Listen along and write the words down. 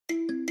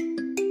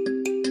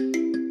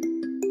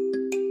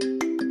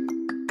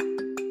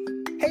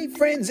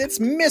friends, it's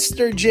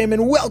Mr. Jim,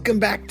 and welcome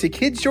back to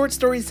Kids Short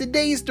Stories.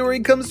 Today's story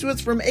comes to us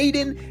from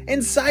Aidan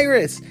and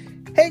Sirus.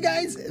 Hey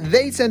guys,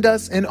 they sent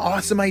us an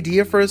awesome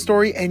idea for a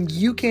story, and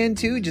you can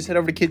too. Just head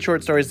over to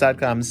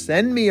kidshortstories.com,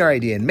 send me your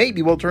idea, and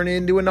maybe we'll turn it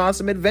into an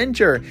awesome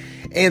adventure.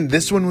 And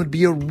this one would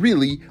be a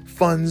really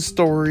fun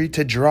story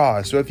to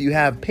draw. So if you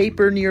have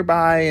paper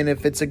nearby, and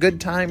if it's a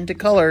good time to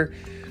color,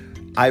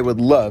 I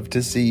would love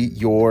to see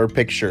your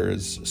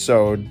pictures.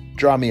 So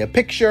draw me a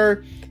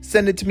picture,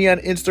 send it to me on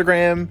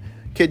Instagram,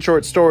 Kid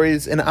Short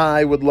Stories, and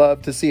I would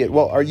love to see it.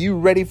 Well, are you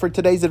ready for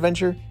today's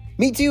adventure?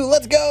 Me too,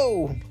 let's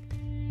go!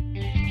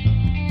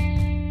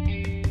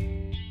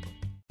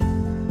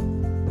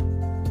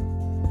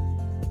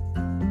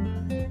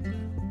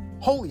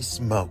 Holy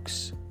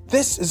smokes,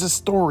 this is a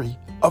story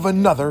of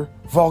another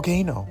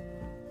volcano.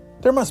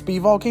 There must be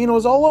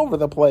volcanoes all over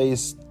the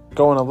place,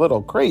 going a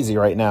little crazy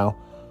right now.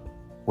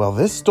 Well,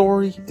 this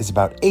story is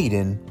about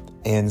Aidan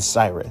and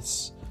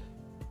Sirus.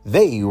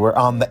 They were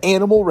on the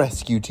animal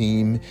rescue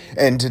team,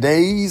 and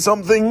today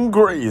something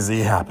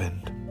crazy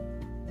happened.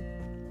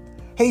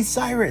 Hey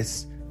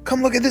Sirus,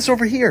 come look at this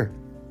over here.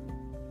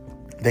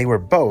 They were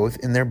both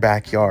in their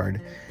backyard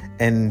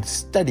and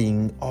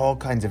studying all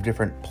kinds of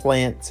different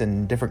plants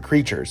and different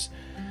creatures.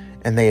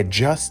 And they had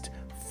just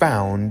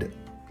found,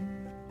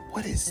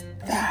 what is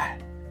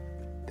that?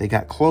 They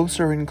got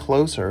closer and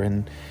closer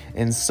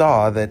and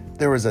saw that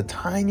there was a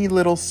tiny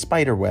little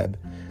spider web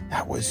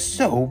that was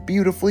so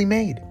beautifully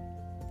made.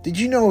 Did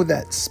you know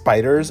that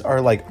spiders are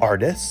like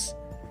artists?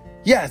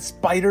 Yeah,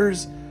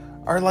 spiders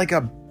are like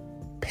a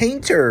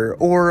painter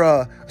or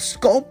a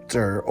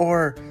sculptor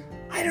or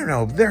I don't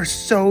know. They're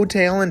so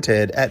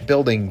talented at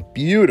building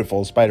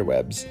beautiful spider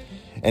webs.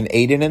 And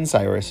Aidan and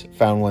Sirus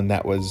found one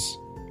that was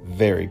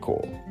very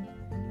cool.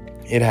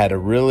 It had a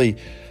really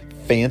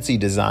fancy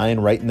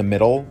design right in the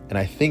middle, and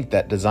I think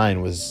that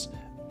design was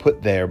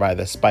put there by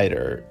the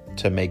spider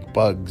to make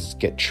bugs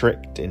get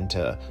tricked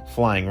into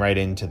flying right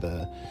into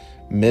the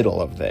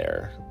middle of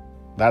there.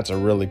 That's a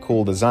really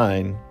cool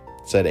design,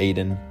 said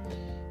Aidan.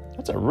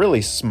 That's a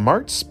really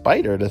smart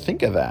spider to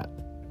think of that,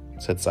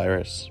 said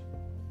Sirus.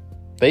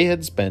 They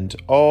had spent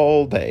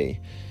all day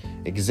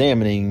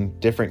examining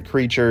different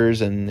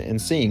creatures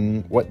and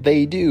seeing what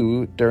they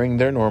do during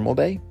their normal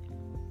day.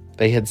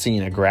 They had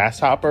seen a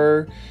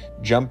grasshopper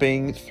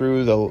jumping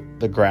through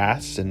the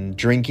grass and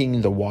drinking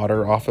the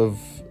water off of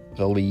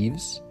the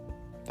leaves.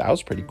 That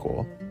was pretty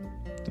cool.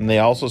 And they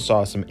also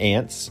saw some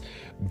ants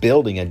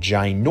building a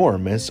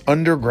ginormous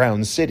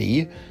underground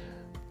city.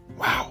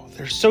 Wow,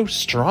 they're so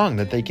strong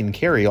that they can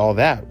carry all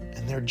that,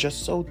 and they're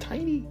just so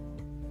tiny.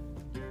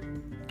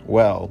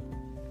 Well,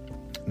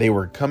 they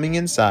were coming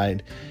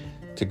inside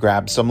to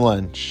grab some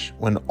lunch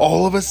when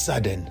all of a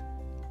sudden,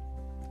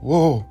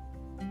 whoa,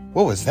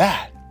 what was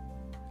that?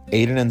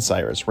 Aidan and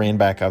Sirus ran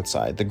back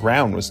outside. The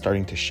ground was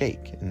starting to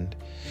shake, and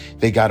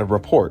they got a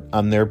report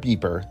on their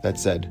beeper that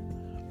said,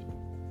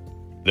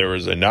 "There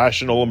is a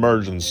national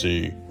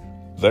emergency.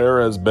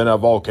 There has been a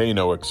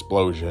volcano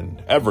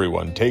explosion.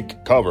 Everyone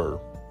take cover."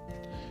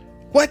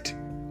 What?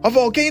 A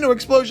volcano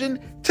explosion?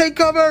 Take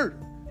cover!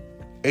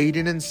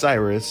 Aidan and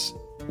Sirus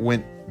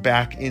went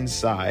back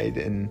inside,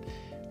 and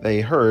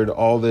they heard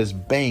all this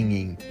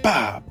banging.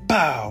 Bow,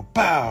 bow,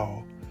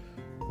 bow.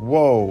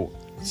 Whoa,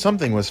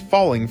 something was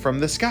falling from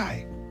the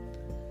sky.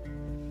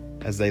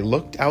 As they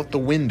looked out the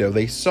window,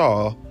 they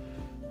saw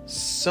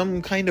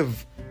some kind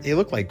of, they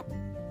looked like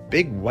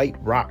big white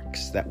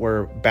rocks that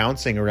were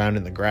bouncing around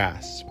in the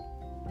grass.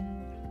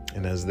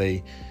 And as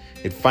it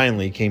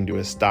finally came to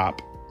a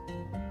stop,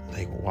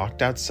 they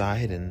walked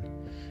outside and,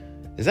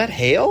 "Is that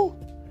hail?"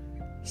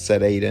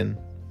 said Aidan.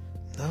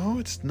 "No,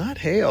 it's not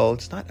hail.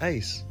 It's not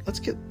ice. Let's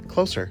get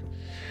closer."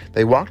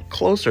 They walked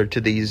closer to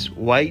these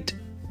white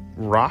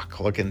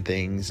rock-looking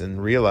things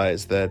and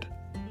realized that,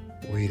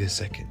 wait a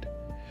second,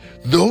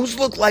 those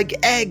look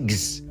like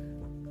eggs.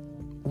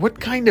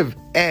 What kind of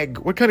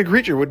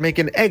creature would make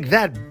an egg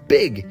that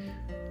big?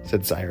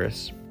 Said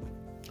Sirus.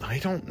 "I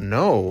don't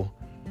know."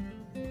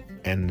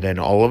 And then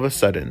all of a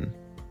sudden,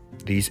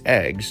 these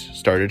eggs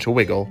started to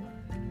wiggle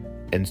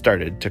and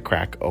started to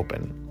crack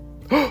open.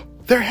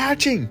 They're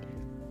hatching!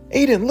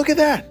 Aidan, look at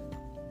that!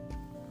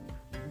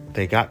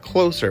 They got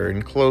closer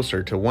and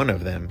closer to one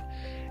of them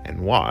and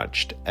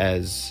watched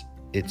as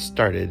it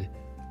started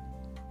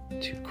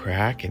to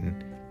crack,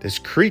 and this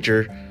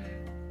creature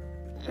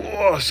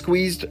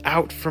squeezed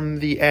out from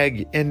the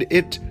egg, and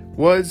it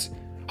was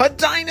a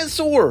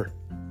dinosaur!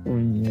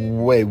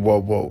 Wait,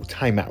 whoa,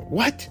 time out.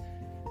 What?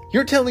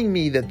 You're telling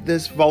me that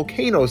this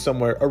volcano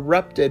somewhere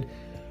erupted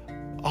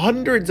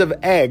hundreds of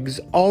eggs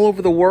all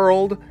over the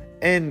world,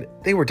 and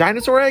they were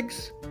dinosaur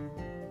eggs?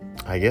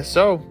 I guess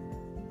so.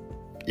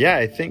 Yeah,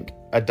 I think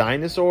a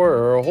dinosaur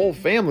or a whole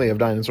family of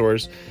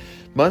dinosaurs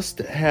must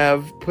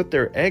have put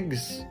their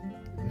eggs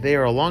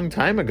there a long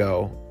time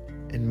ago.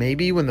 And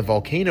maybe when the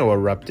volcano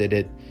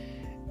erupted,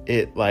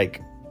 it like,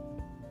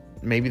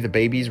 maybe the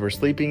babies were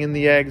sleeping in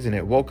the eggs and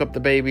it woke up the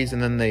babies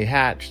and then they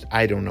hatched.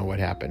 I don't know what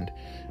happened.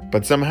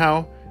 But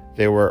somehow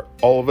there were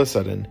all of a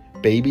sudden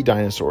baby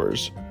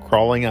dinosaurs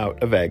crawling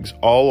out of eggs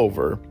all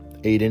over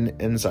Aidan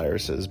and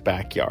Sirus's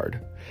backyard.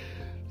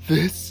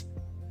 This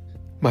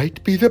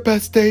might be the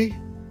best day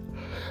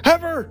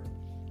ever!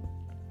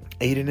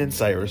 Aidan and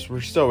Sirus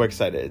were so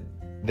excited.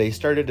 They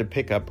started to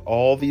pick up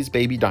all these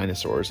baby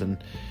dinosaurs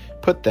and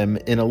put them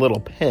in a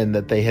little pen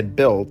that they had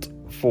built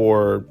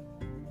for...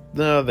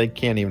 No, they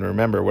can't even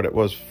remember what it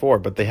was for,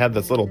 but they had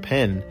this little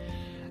pen,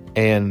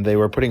 and they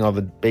were putting all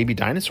the baby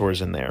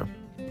dinosaurs in there.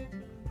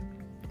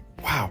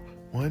 Wow.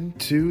 1,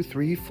 2,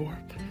 3, 4.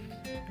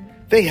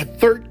 They had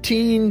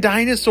 13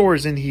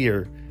 dinosaurs in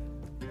here.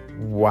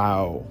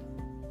 Wow.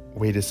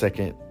 Wait a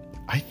second.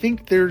 I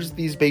think there's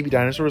these baby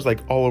dinosaurs like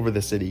all over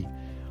the city.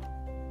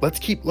 Let's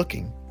keep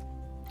looking.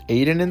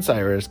 Aidan and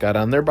Sirus got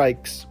on their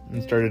bikes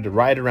and started to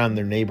ride around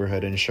their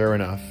neighborhood, and sure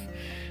enough,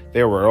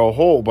 there were a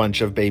whole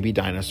bunch of baby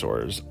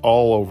dinosaurs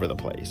all over the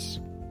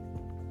place.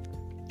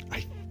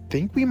 I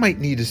think we might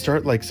need to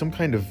start like some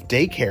kind of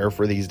daycare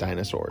for these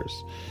dinosaurs.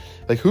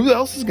 Like, who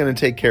else is going to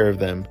take care of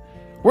them?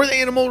 We're the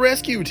animal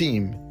rescue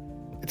team.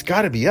 It's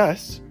got to be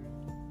us.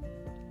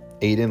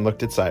 Aidan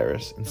looked at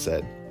Sirus and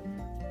said,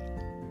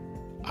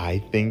 I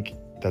think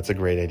that's a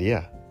great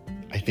idea.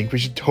 I think we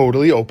should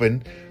totally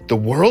open the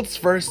world's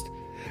first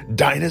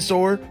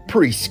dinosaur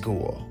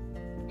preschool.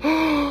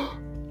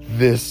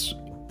 This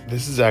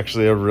is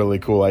actually a really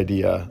cool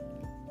idea.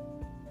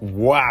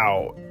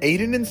 Wow.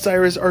 Aidan and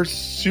Sirus are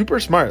super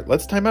smart.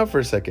 Let's time out for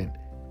a second.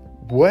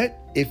 What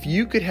if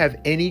you could have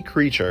any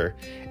creature,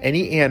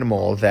 any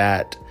animal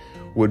that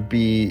would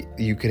be,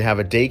 you could have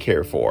a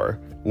daycare for,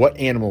 what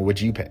animal would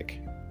you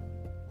pick?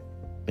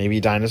 Maybe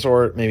a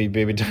dinosaur, maybe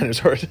baby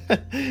dinosaurs.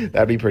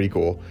 That'd be pretty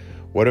cool.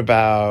 What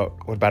about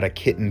a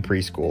kitten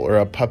preschool or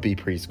a puppy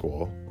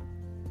preschool?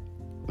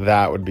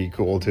 That would be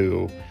cool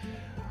too.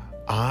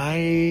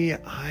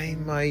 I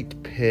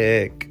might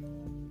pick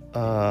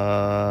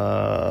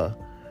a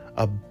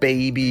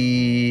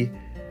baby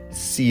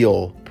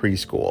seal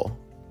preschool.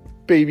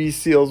 Baby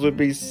seals would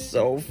be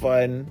so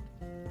fun.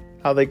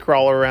 How they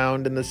crawl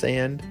around in the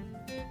sand.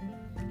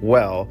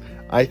 Well,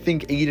 I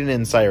think Aidan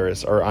and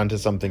Sirus are onto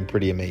something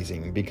pretty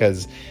amazing,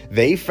 because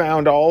they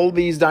found all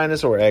these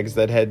dinosaur eggs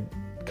that had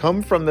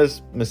come from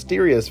this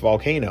mysterious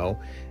volcano,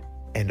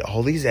 and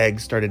all these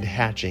eggs started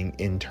hatching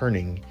and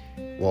turning.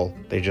 Well,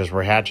 they just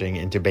were hatching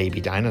into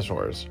baby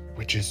dinosaurs,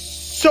 which is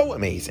so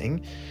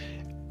amazing.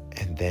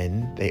 And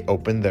then they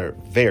opened their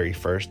very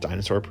first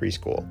dinosaur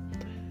preschool.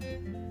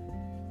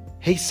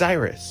 Hey,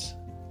 Sirus,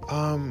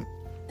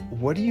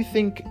 what do you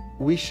think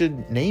we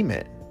should name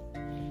it?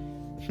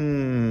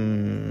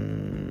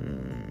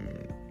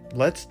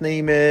 Let's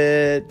name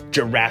it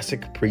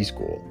Jurassic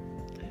Preschool.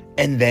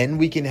 And then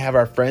we can have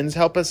our friends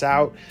help us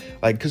out,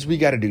 like, because we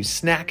got to do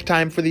snack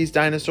time for these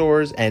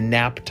dinosaurs and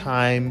nap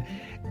time,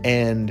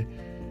 and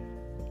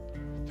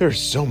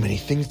there's so many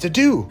things to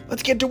do.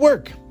 Let's get to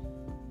work.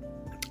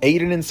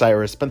 Aidan and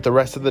Sirus spent the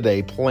rest of the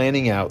day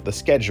planning out the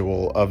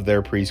schedule of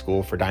their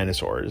preschool for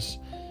dinosaurs.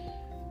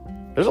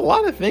 There's a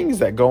lot of things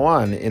that go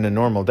on in a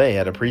normal day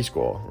at a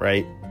preschool,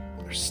 right?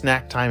 There's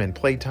snack time and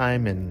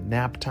playtime and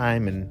nap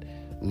time and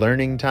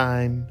learning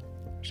time.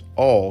 There's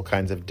all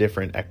kinds of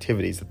different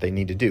activities that they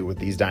need to do with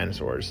these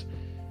dinosaurs.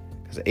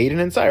 Because Aidan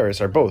and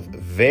Sirus are both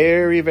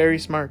very, very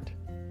smart.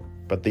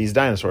 But these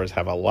dinosaurs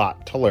have a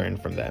lot to learn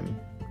from them.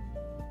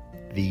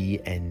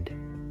 The end.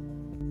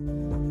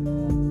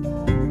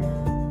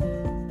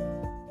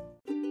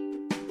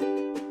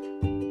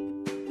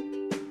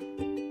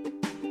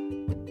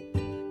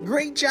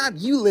 Great job,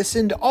 you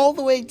listened all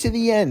the way to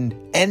the end.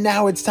 And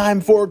now it's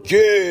time for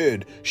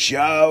kid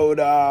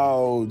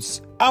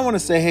shout-outs. I want to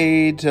say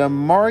hey to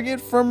Margaret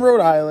from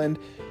Rhode Island,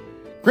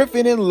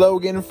 Griffin and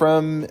Logan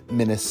from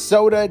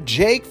Minnesota,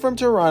 Jake from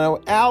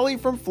Toronto, Allie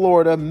from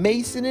Florida,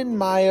 Mason and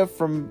Maya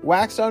from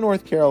Waxhaw,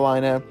 North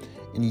Carolina,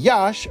 and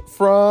Yash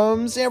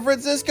from San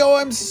Francisco.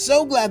 I'm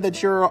so glad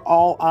that you're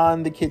all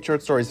on the Kid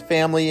Short Stories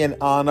family and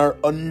on our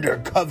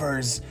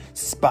Undercovers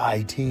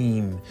spy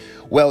team.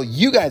 Well,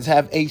 you guys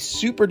have a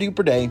super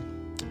duper day.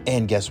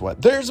 And guess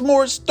what? There's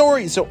more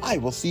stories, so I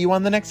will see you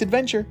on the next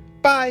adventure.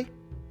 Bye.